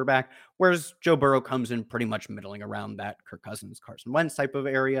 6 quarterback, whereas Joe Burrow comes in pretty much middling around that Kirk Cousins, Carson Wentz type of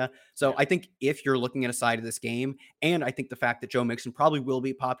area. So Yeah. I think if you're looking at a side of this game, and I think the fact that Joe Mixon probably will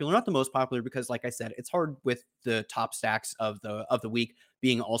be popular, not the most popular, because like I said, it's hard with the top stacks of the week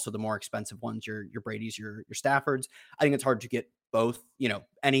being also the more expensive ones, your Brady's, your Staffords. I think it's hard to get both,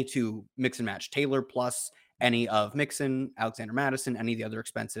 any to mix and match Taylor plus any of Mixon, Alexander Madison, any of the other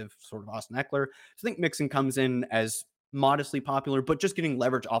expensive sort of Austin Eckler. So I think Mixon comes in as modestly popular, but just getting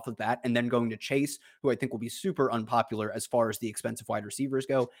leverage off of that and then going to Chase, who I think will be super unpopular as far as the expensive wide receivers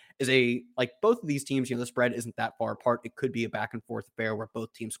go, is like both of these teams, the spread isn't that far apart. It could be a back and forth affair where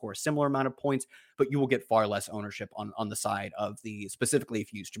both teams score a similar amount of points, but you will get far less ownership on the side of specifically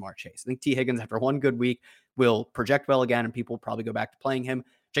if you use Jamar Chase. I think T. Higgins, after one good week, will project well again, and people will probably go back to playing him.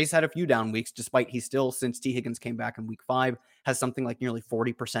 Chase had a few down weeks, despite he still, since T. Higgins came back in week 5, has something like nearly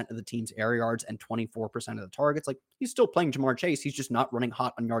 40% of the team's air yards and 24% of the targets. Like, he's still playing Jamar Chase. He's just not running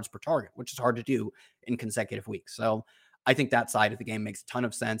hot on yards per target, which is hard to do in consecutive weeks. So I think that side of the game makes a ton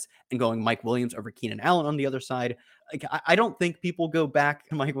of sense. And going Mike Williams over Keenan Allen on the other side, like, I don't think people go back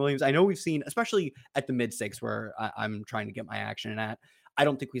to Mike Williams. I know we've seen, especially at the mid 6 where I'm trying to get my action at, I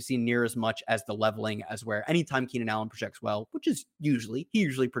don't think we see near as much as the leveling as where anytime Keenan Allen projects well, which is he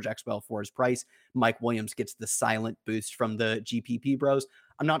usually projects well for his price, Mike Williams gets the silent boost from the GPP bros.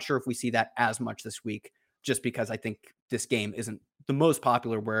 I'm not sure if we see that as much this week, just because I think this game isn't the most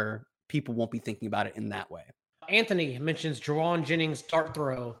popular where people won't be thinking about it in that way. Anthony mentions Jawan Jennings' dart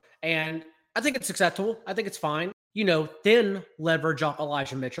throw, and I think it's acceptable. I think it's fine. Then leverage off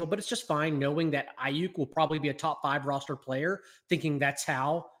Elijah Mitchell, but it's just fine knowing that Ayuk will probably be a top 5 roster player, thinking that's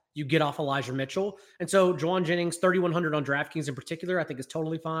how you get off Elijah Mitchell. And so Jawan Jennings, 3,100 on DraftKings in particular, I think is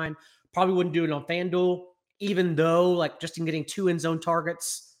totally fine. Probably wouldn't do it on FanDuel, even though like just in getting 2 end zone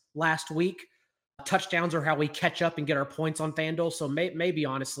targets last week, touchdowns are how we catch up and get our points on FanDuel. So maybe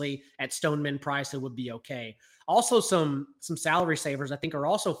honestly at Stoneman price, it would be okay. Also some salary savers I think are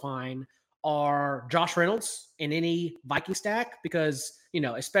also fine are Josh Reynolds in any Viking stack because,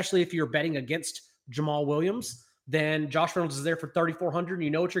 especially if you're betting against Jamal Williams, then Josh Reynolds is there for 3,400. You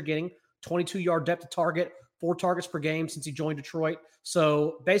know what you're getting, 22-yard depth of target, 4 targets per game since he joined Detroit.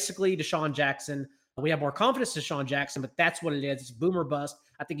 So basically Deshaun Jackson, we have more confidence in Deshaun Jackson, but that's what it is. It's boom or bust.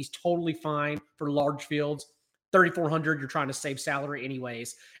 I think he's totally fine for large fields. 3,400, you're trying to save salary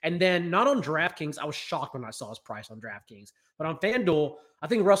anyways. And then not on DraftKings, I was shocked when I saw his price on DraftKings. But on FanDuel, I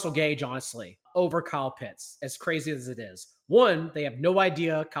think Russell Gage, honestly, over Kyle Pitts, as crazy as it is. One, they have no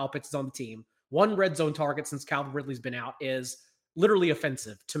idea Kyle Pitts is on the team. One red zone target since Calvin Ridley's been out is literally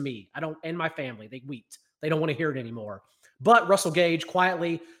offensive to me. And my family, they weeped. They don't want to hear it anymore. But Russell Gage,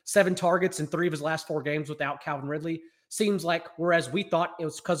 quietly, 7 targets in 3 of his last 4 games without Calvin Ridley. Seems like, whereas we thought it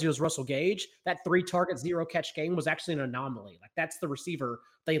was because he was Russell Gage, that 3 target, 0 catch game was actually an anomaly. Like, that's the receiver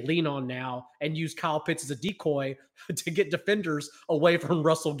they lean on now and use Kyle Pitts as a decoy to get defenders away from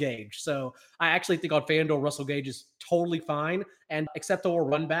Russell Gage. So I actually think on FanDuel, Russell Gage is totally fine and acceptable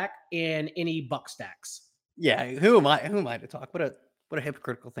run back in any buck stacks. Yeah, who am I to talk? What a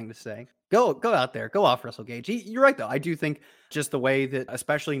hypocritical thing to say. Go out there. Go off Russell Gage. You're right though. I do think just the way that,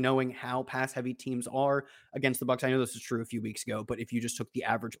 especially knowing how pass heavy teams are against the Bucks. I know this was true a few weeks ago, but if you just took the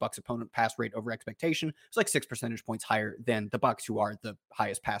average Bucks opponent pass rate over expectation, it's like 6 percentage points higher than the Bucks, who are the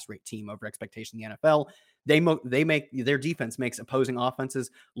highest pass rate team over expectation in the NFL. They make their defense makes opposing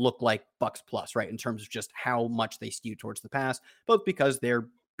offenses look like Bucks plus, right? In terms of just how much they skew towards the pass, both because they're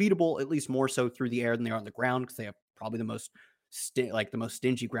beatable, at least more so through the air than they are on the ground, because they have probably the most the most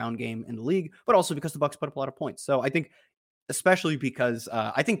stingy ground game in the league, but also because the Bucks put up a lot of points. So I think, especially because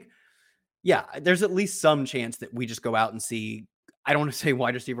I think, yeah, there's at least some chance that we just go out and see. I don't want to say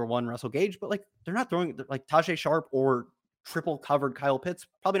wide receiver one Russell Gage, but like they're not throwing like Tajay Sharp or triple covered Kyle Pitts.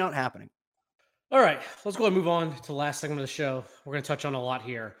 Probably not happening. All right, let's go and move on to the last segment of the show. We're going to touch on a lot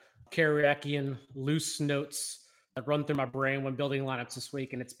here. Karakian loose notes that run through my brain when building lineups this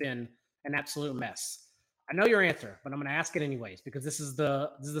week, and it's been an absolute mess. I know your answer, but I'm going to ask it anyways because this is the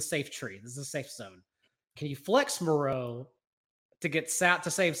safe tree. This is a safe zone. Can you flex Moreau to get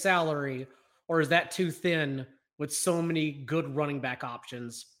to save salary, or is that too thin with so many good running back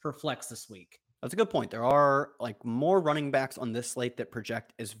options for flex this week? That's a good point. There are like more running backs on this slate that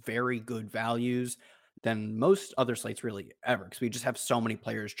project as very good values than most other slates really ever, because we just have so many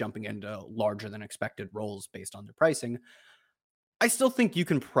players jumping into larger than expected roles based on their pricing. I still think you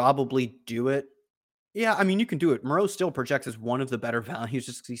can probably do it. Yeah, I mean, you can do it. Moreau still projects as one of the better values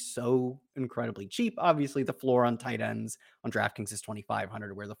just because he's so incredibly cheap. Obviously, the floor on tight ends on DraftKings is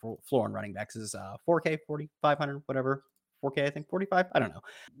 2,500, where the floor on running backs is 4K, 4,500, whatever. 4K, I think 45. I don't know.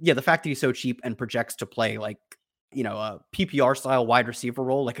 Yeah, the fact that he's so cheap and projects to play like, a PPR style wide receiver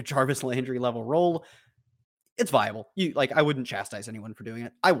role, like a Jarvis Landry level role, it's viable. I wouldn't chastise anyone for doing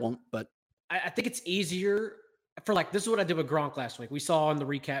it. I won't, but I think it's easier for like this is what I did with Gronk last week. We saw on the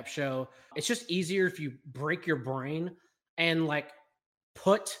recap show. It's just easier if you break your brain and like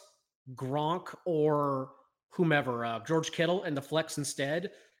put Gronk or whomever, George Kittle in the flex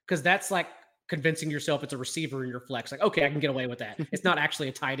instead, because that's like convincing yourself it's a receiver in your flex. Like, okay, I can get away with that. It's not actually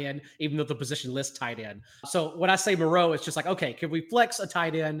a tight end, even though the position lists tight end. So when I say Moreau, it's just like, okay, can we flex a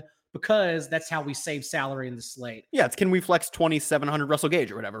tight end? Because that's how we save salary in the slate. yeah, it's can we flex 2,700 Russell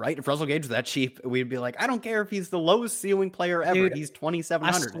Gage or whatever, right? If Russell Gage is that cheap, we'd be like, I don't care if he's the lowest ceiling player ever. Dude, He's I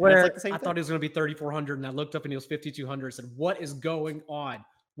 2,700. swear, Like the same I thing. thought he was going to be 3,400, and I looked up and he was 5,200. Said, what is going on?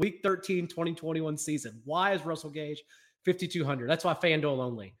 Week 13, 2021 season. Why is Russell Gage 5,200? That's why FanDuel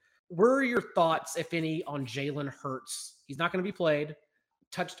only. What are your thoughts, if any, on Jalen Hurts? He's not going to be played.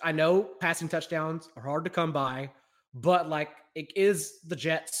 I know passing touchdowns are hard to come by, but like it is the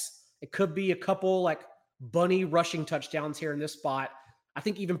Jets. It could be a couple like bunny rushing touchdowns here in this spot. I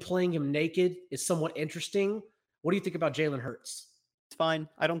think even playing him naked is somewhat interesting. What do you think about Jalen Hurts? It's fine.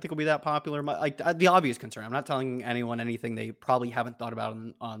 I don't think it'll be that popular. The obvious concern, I'm not telling anyone anything they probably haven't thought about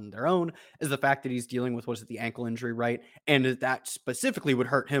on their own, is the fact that he's dealing with, the ankle injury, right? And that specifically would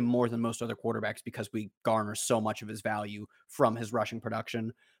hurt him more than most other quarterbacks because we garner so much of his value from his rushing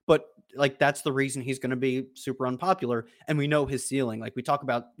production. But like, that's the reason he's going to be super unpopular. And we know his ceiling. Like we talk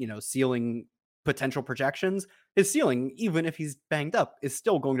about, ceiling potential projections, his ceiling, even if he's banged up, is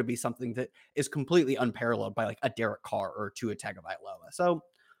still going to be something that is completely unparalleled by like a Derek Carr or Tua Tagovailoa. So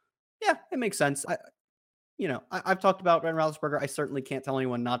yeah, it makes sense. I've talked about Ben Roethlisberger. I certainly can't tell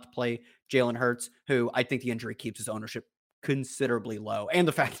anyone not to play Jalen Hurts, who I think the injury keeps his ownership considerably low. And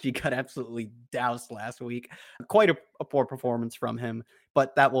the fact that he got absolutely doused last week, quite a poor performance from him,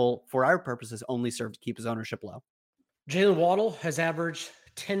 but that will, for our purposes, only serve to keep his ownership low. Jalen Waddle has averaged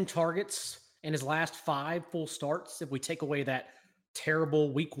 10 targets in his last 5 full starts. If we take away that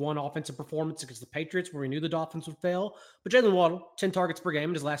terrible week 1 offensive performance against the Patriots where we knew the Dolphins would fail. But Jalen Waddle, 10 targets per game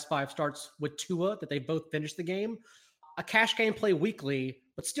in his last 5 starts with Tua, that they both finished the game. A cash game play weekly,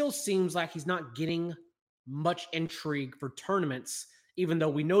 but still seems like he's not getting much intrigue for tournaments, even though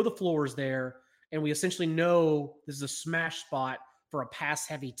we know the floor is there and we essentially know this is a smash spot for a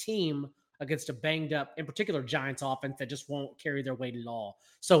pass-heavy team against a banged up, in particular, Giants offense that just won't carry their weight at all.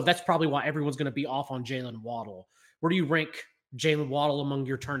 So that's probably why everyone's going to be off on Jalen Waddle. Where do you rank Jalen Waddle among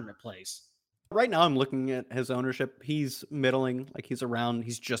your tournament plays? Right now, I'm looking at his ownership. He's middling, like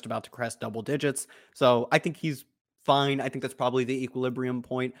he's just about to crest double digits. So I think he's fine. I think that's probably the equilibrium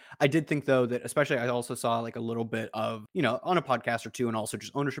point. I did think, though, that especially I also saw like a little bit of, on a podcast or two, and also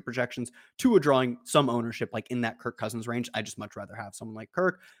just ownership projections, Tua drawing some ownership like in that Kirk Cousins range. I just much rather have someone like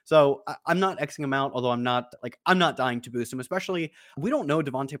Kirk. So I'm not Xing him out, although I'm not dying to boost him, especially we don't know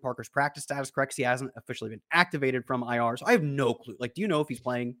Devontae Parker's practice status, correct? He hasn't officially been activated from IR. So I have no clue. Like, do you know if he's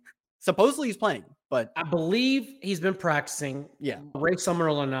playing? Supposedly he's playing, but I believe he's been practicing. yeah, Ray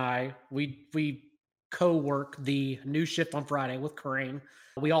Summerall and I, we co-work the new shift on Friday with Crane.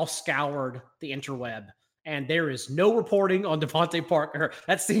 We all scoured the interweb, and there is no reporting on Devontae Parker.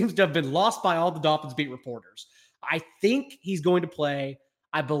 That seems to have been lost by all the Dolphins beat reporters. I think he's going to play.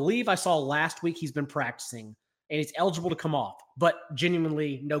 I believe I saw last week he's been practicing and he's eligible to come off, but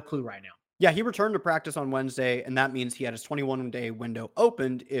genuinely no clue right now. Yeah, he returned to practice on Wednesday, and that means he had his 21-day window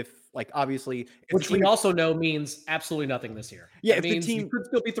opened. If, like, obviously, if the Which we team, also know means absolutely nothing this year. yeah, That if the means he team, could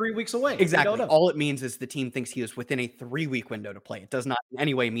still be 3 weeks away. We don't exactly, know. all it means is the team thinks he is within a 3-week window to play. It does not in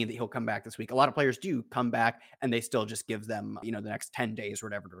any way mean that he'll come back this week. A lot of players do come back, and they still just give them, the next 10 days or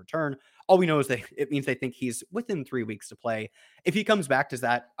whatever to return. All we know is that it means they think he's within 3 weeks to play. If he comes back, does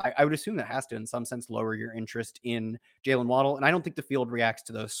that? I would assume that has to, in some sense, lower your interest in Jalen Waddle, and I don't think the field reacts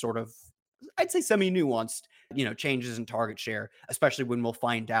to those sort of, I'd say, semi-nuanced, changes in target share, especially when we'll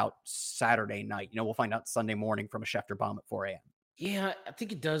find out Saturday night. We'll find out Sunday morning from a Schefter bomb at 4 a.m. Yeah, I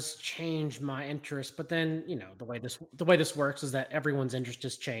think it does change my interest, but then the way this works is that everyone's interest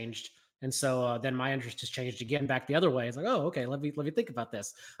has changed, and so then my interest has changed again back the other way. It's like, oh, okay, let me think about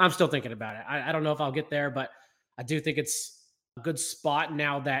this. I'm still thinking about it. I don't know if I'll get there, but I do think it's a good spot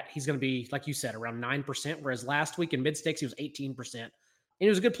now that he's going to be, like you said, around 9%, whereas last week in mid stakes he was 18%, and it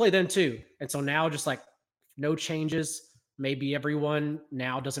was a good play then too. And so now just like no changes. Maybe everyone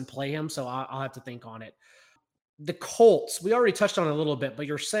now doesn't play him, so I'll have to think on it. The Colts, we already touched on it a little bit, but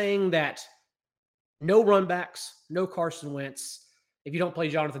you're saying that no run backs, no Carson Wentz. If you don't play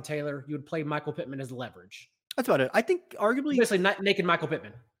Jonathan Taylor, you would play Michael Pittman as the leverage. That's about it. I think arguably, Basically, naked Michael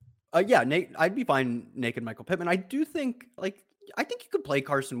Pittman. yeah, Nate, I'd be fine naked Michael Pittman. I do think, I think you could play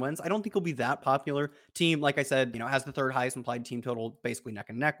Carson Wentz. I don't think he'll be that popular. Team, like I said, has the third highest implied team total, basically neck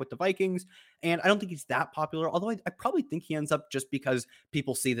and neck with the Vikings. And I don't think he's that popular, although I probably think he ends up just because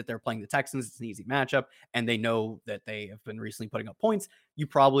people see that they're playing the Texans. It's an easy matchup, and they know that they have been recently putting up points. You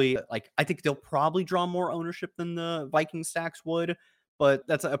probably, I think they'll probably draw more ownership than the Viking stacks would, but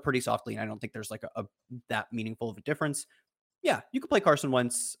that's a pretty soft lean. I don't think there's a that meaningful of a difference. Yeah, you could play Carson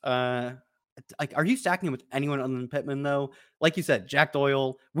Wentz. Are you stacking him with anyone other than Pittman, though? Like you said, Jack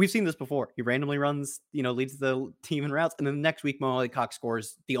Doyle, we've seen this before. He randomly runs, leads the team in routes, and then the next week, Mo Cox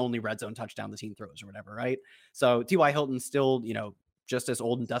scores the only red zone touchdown the team throws or whatever, right? So T.Y. Hilton's still, just as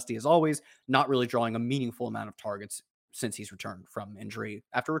old and dusty as always, not really drawing a meaningful amount of targets since he's returned from injury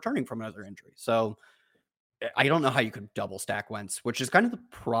after returning from another injury. So I don't know how you could double stack Wentz, which is kind of the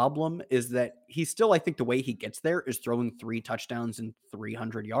problem, is that he's still, I think the way he gets there is throwing 3 touchdowns and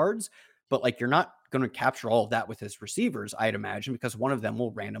 300 yards. But you're not going to capture all of that with his receivers, I'd imagine, because one of them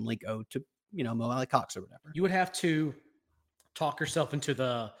will randomly go to, Mo Cox or whatever. You would have to talk yourself into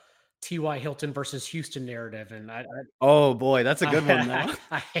the T.Y. Hilton versus Houston narrative. And oh boy, that's a good one though.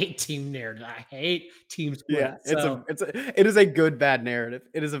 I hate team narrative. I hate team split. Yeah, it is a good bad narrative.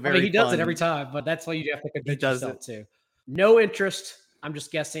 It is a very he does fun, it every time, but that's why you have to convince yourself it. to. No interest, I'm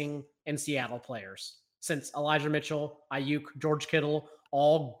just guessing, in Seattle players. Since Elijah Mitchell, Ayuk, George Kittle,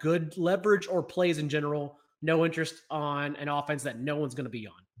 all good leverage or plays in general, no interest on an offense that no one's going to be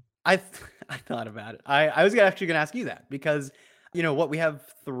on. I thought about it. I was actually going to ask you that because, we have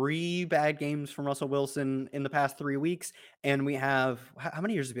 3 bad games from Russell Wilson in the past 3 weeks. And we have, how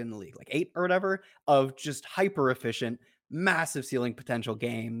many years have been in the league? 8 or whatever, of just hyper efficient, massive ceiling potential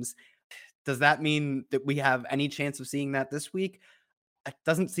games. Does that mean that we have any chance of seeing that this week? It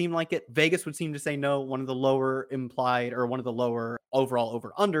doesn't seem like it. Vegas would seem to say no. One of the lower implied, or one of the lower overall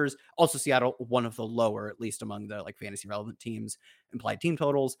over unders. Also Seattle, one of the lower, at least among the fantasy relevant teams, implied team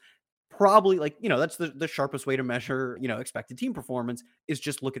totals. Probably that's the sharpest way to measure, expected team performance, is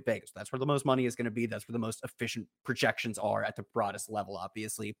just look at Vegas. That's where the most money is going to be. That's where the most efficient projections are at the broadest level,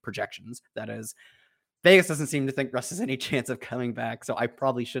 obviously projections. That is, Vegas doesn't seem to think Russ has any chance of coming back. So I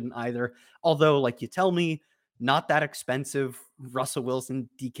probably shouldn't either. Although, you tell me, not that expensive Russell Wilson,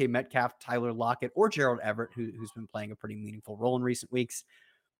 DK Metcalf, Tyler Lockett, or Gerald Everett, who's been playing a pretty meaningful role in recent weeks.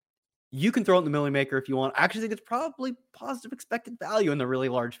 You can throw it in the Millie Maker if you want. I actually think it's probably positive expected value in the really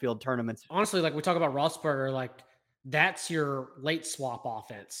large field tournaments. Honestly, we talk about Roethlisberger, that's your late swap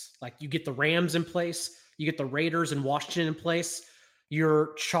offense. You get the Rams in place, you get the Raiders and Washington in place.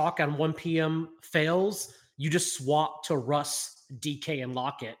 Your chalk on 1 p.m. fails. You just swap to Russ, DK, and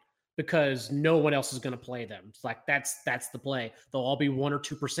Lockett, because no one else is going to play them. It's that's the play. They'll all be 1 or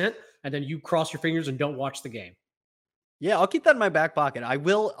 2%, and then you cross your fingers and don't watch the game. Yeah, I'll keep that in my back pocket. I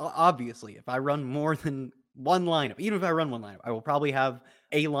will, obviously, if I run more than one lineup, even if I run one lineup, I will probably have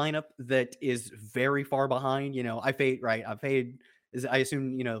a lineup that is very far behind. I fade, right? I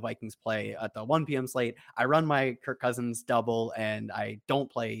assume, the Vikings play at the 1 p.m. slate. I run my Kirk Cousins double and I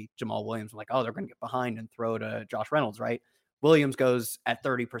don't play Jamal Williams. I'm like, oh, they're going to get behind and throw to Josh Reynolds, right? Williams goes at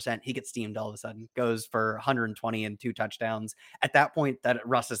 30%, he gets steamed all of a sudden, goes for 120 and 2 touchdowns. At that point, that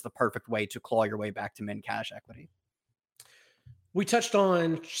Russ is the perfect way to claw your way back to min cash equity. We touched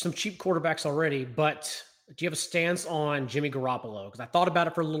on some cheap quarterbacks already, but do you have a stance on Jimmy Garoppolo? Because I thought about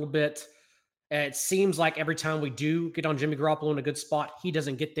it for a little bit. It seems like every time we do get on Jimmy Garoppolo in a good spot, he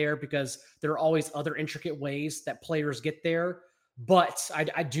doesn't get there because there are always other intricate ways that players get there. But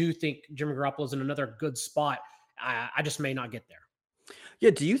I do think Jimmy Garoppolo is in another good spot. I just may not get there. Yeah,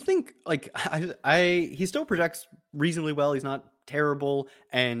 do you think like he still projects reasonably well? He's not terrible,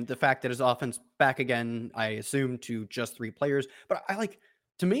 and the fact that his offense back again, I assume to just 3 players. But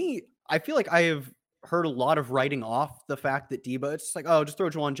to me, I feel like I have heard a lot of writing off the fact that Debo. It's just like, oh, just throw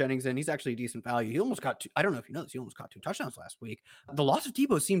Juwan Jennings in. He's actually a decent value. He almost got two, I don't know if you know this. He almost got 2 touchdowns last week. The loss of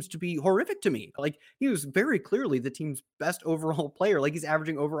Debo seems to be horrific to me. Like he was very clearly the team's best overall player. Like he's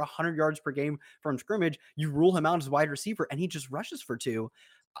averaging over 100 yards per game from scrimmage. You rule him out as wide receiver, and he just rushes for 2.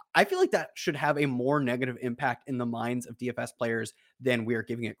 I feel like that should have a more negative impact in the minds of DFS players than we are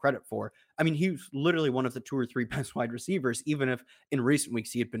giving it credit for. I mean, he's literally one of the 2 or 3 best wide receivers, even if in recent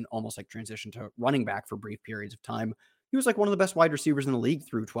weeks he had been almost like transitioned to running back for brief periods of time. He was like one of the best wide receivers in the league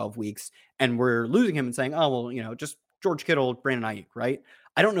through 12 weeks, and we're losing him and saying, oh, well, just George Kittle, Brandon Ayuk, right?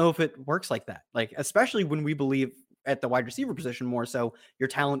 I don't know if it works like that. Like, especially when we believe at the wide receiver position more so, your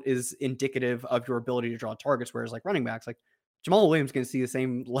talent is indicative of your ability to draw targets, whereas like running backs, like Jamal Williams can see the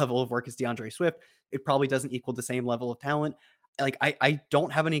same level of work as DeAndre Swift. It probably doesn't equal the same level of talent. Like I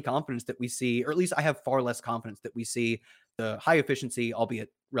don't have any confidence that we see, or at least I have far less confidence that we see the high efficiency,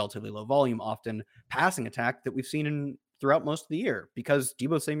 albeit relatively low volume, often passing attack that we've seen throughout most of the year because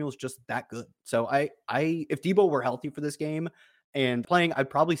Debo Samuel is just that good. So if Debo were healthy for this game and playing,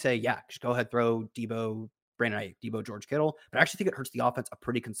 I'd probably say, yeah, just go ahead, throw Debo, Brandon Ayuk, Debo, George Kittle. But I actually think it hurts the offense a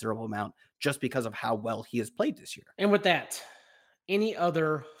pretty considerable amount just because of how well he has played this year. And with that, any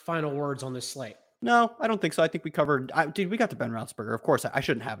other final words on this slate? No, I don't think so. I think we covered. Dude, we got to Ben Roethlisberger. Of course, I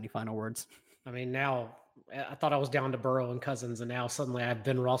shouldn't have any final words. I mean, now I thought I was down to Burrow and Cousins, and now suddenly I have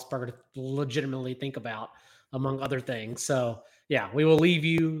Ben Roethlisberger to legitimately think about, among other things. So, yeah, we will leave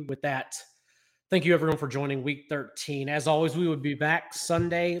you with that. Thank you, everyone, for joining Week 13. As always, we will be back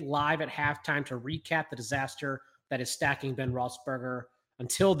Sunday live at halftime to recap the disaster that is stacking Ben Roethlisberger.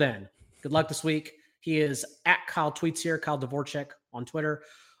 Until then, good luck this week. He is at Kyle Tweets here, Kyle Dvorchak on Twitter.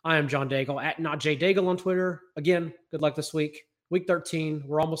 I am John Daigle at Not J Daigle on Twitter. Again, good luck this week. Week 13,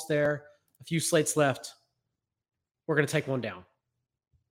 we're almost there. A few slates left. We're going to take one down.